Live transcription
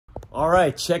All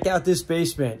right, check out this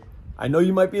basement. I know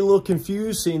you might be a little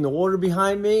confused seeing the water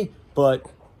behind me, but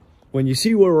when you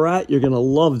see where we're at, you're gonna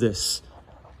love this.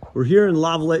 We're here in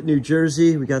Lavalette, New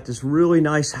Jersey. We got this really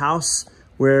nice house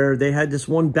where they had this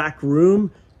one back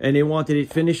room and they wanted it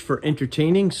finished for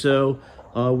entertaining. So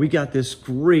we got this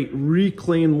great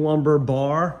reclaimed lumber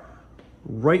bar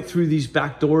right through these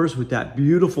back doors with that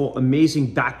beautiful,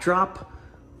 amazing backdrop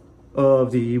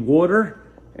of the water.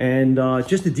 And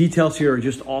just the details here are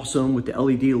just awesome with the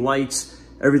LED lights,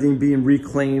 everything being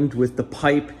reclaimed with the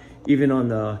pipe, even on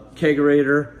the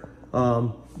kegerator.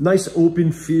 Nice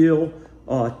open feel,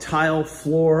 tile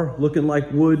floor looking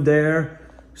like wood there.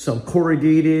 Some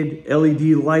corrugated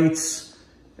LED lights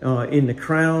in the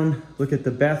crown. Look at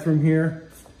the bathroom here,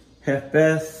 half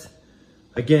bath.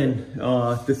 Again,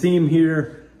 the theme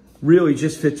here really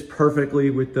just fits perfectly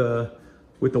with the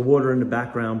water in the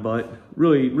background, but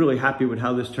really happy with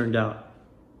how this turned out.